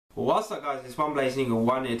What's up guys, it's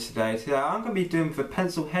OneBlazeEagle1 here today. Today I'm going to be doing the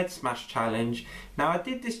pencil head smash challenge. Now I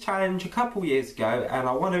did this challenge a couple years ago and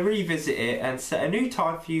I want to revisit it and set a new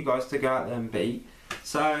time for you guys to go out there and beat.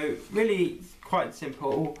 So really quite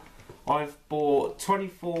simple. I've bought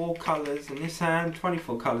 24 colours in this hand,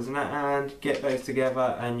 24 colours in that hand, get those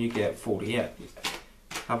together and you get 40. Yeah.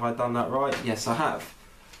 Have I done that right? Yes I have.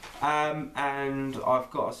 And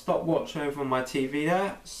I've got a stopwatch over on my TV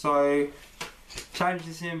there, so challenge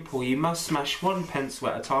is simple. You must smash one pencil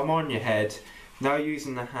at a time on your head. No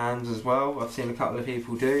using the hands as well. I've seen a couple of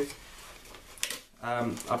people do.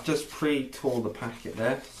 I've just pre-tore the packet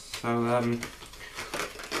there. So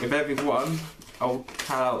with every one, I'll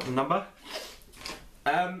tell out the number.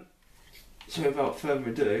 So without further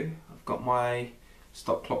ado, I've got my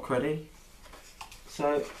stop clock ready.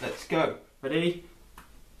 So let's go. Ready?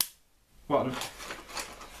 1,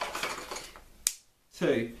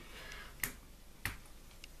 2,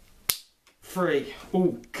 3.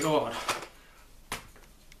 Oh god.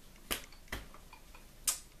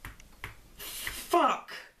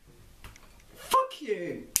 Fuck! Fuck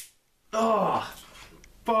you! Oh,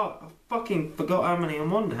 fuck. I fucking forgot how many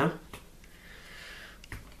I'm on now.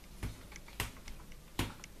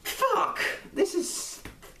 Fuck! This is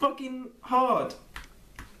fucking hard.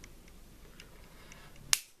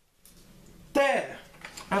 There!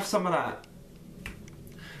 Have some of that.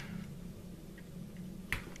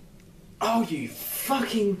 Oh, you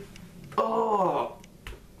fucking... Oh!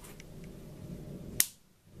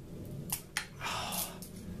 Oh,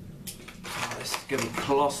 this is gonna be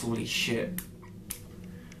colossally shit.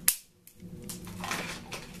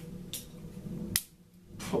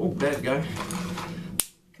 Oh, there we go.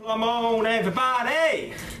 Come on,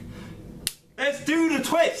 everybody! Let's do the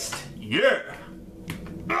twist! Yeah!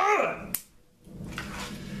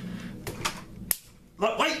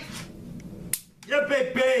 Look, wait! Yeah,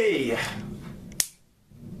 baby!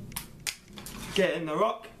 Get in the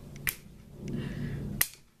rock.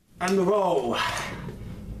 And the roll.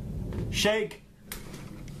 Shake.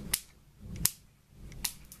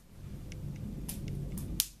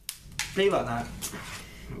 Be like that.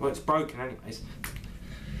 Well, it's broken anyways.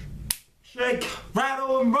 Shake,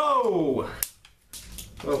 rattle and roll!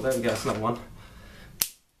 Oh, there we go, that's another one.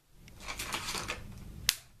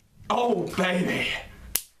 Oh, baby!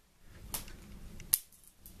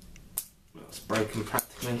 That's broken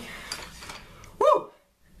practically. Woo!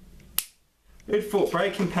 Who'd thought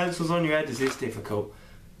breaking pencils on your head is this difficult?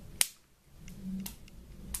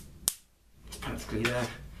 It's practically there.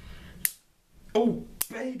 Oh,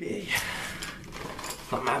 baby!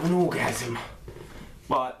 I'm having an orgasm.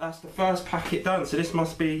 Right, that's the first packet done, so this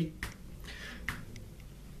must be...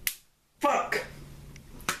 Fuck!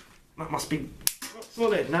 That must be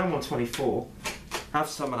solid. Now I'm on 24. Have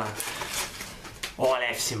some of that. Oh, I'll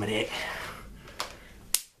have some of it.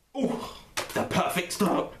 Oh, the perfect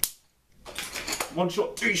start. 1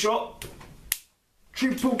 shot, 2 shot.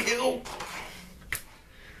 Triple kill.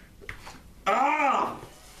 Ah!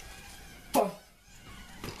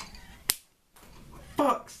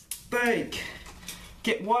 Fuck's sake.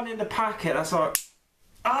 Get one in the packet, that's alright.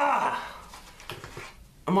 Ah!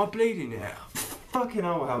 Am I bleeding yet? Fucking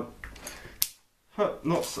hell,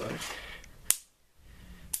 not so.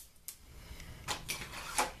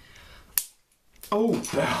 Oh,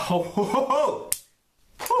 oh,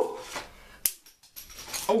 oh,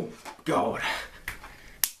 oh, God.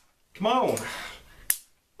 Come on.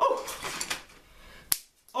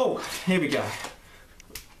 Oh, here we go.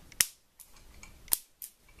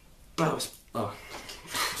 That was, oh,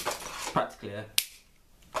 practically there.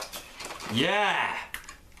 Yeah!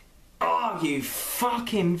 Oh, you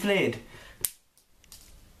fucking flid.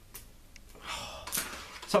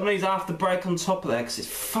 Some of these I have to break on top of there because it's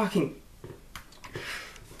fucking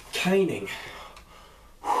caning.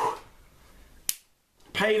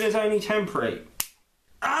 Pain is only temporary.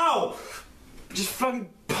 Ow! Just fucking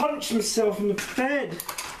punched myself in the bed.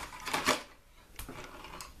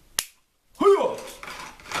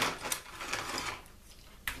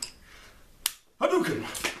 Hadouken!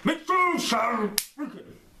 Mitsu-san!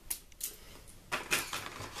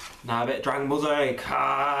 Now a bit of Dragon Ball Z.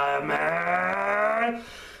 Come on!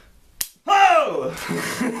 Oh!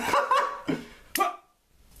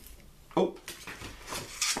 Oh!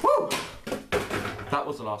 Woo! That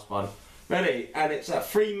was the last one. Ready? And it's at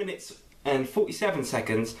 3 minutes and 47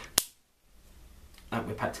 seconds. And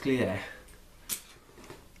we're practically there.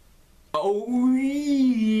 Oh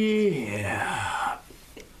yeah!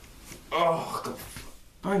 Oh, I've got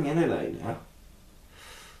bang in now.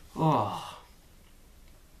 Oh.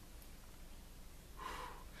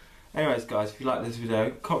 Anyways guys, if you like this video,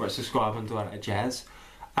 comment, subscribe and do all that jazz.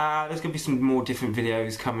 There's going to be some more different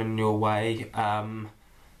videos coming your way.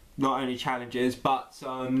 Not only challenges, but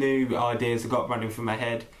some new ideas I've got running through my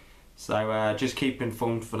head. So just keep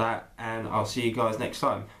informed for that, and I'll see you guys next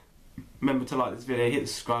time. Remember to like this video, hit the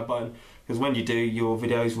subscribe button, because when you do, your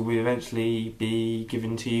videos will eventually be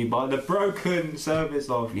given to you by the broken service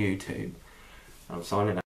of YouTube. I'm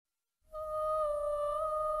signing out.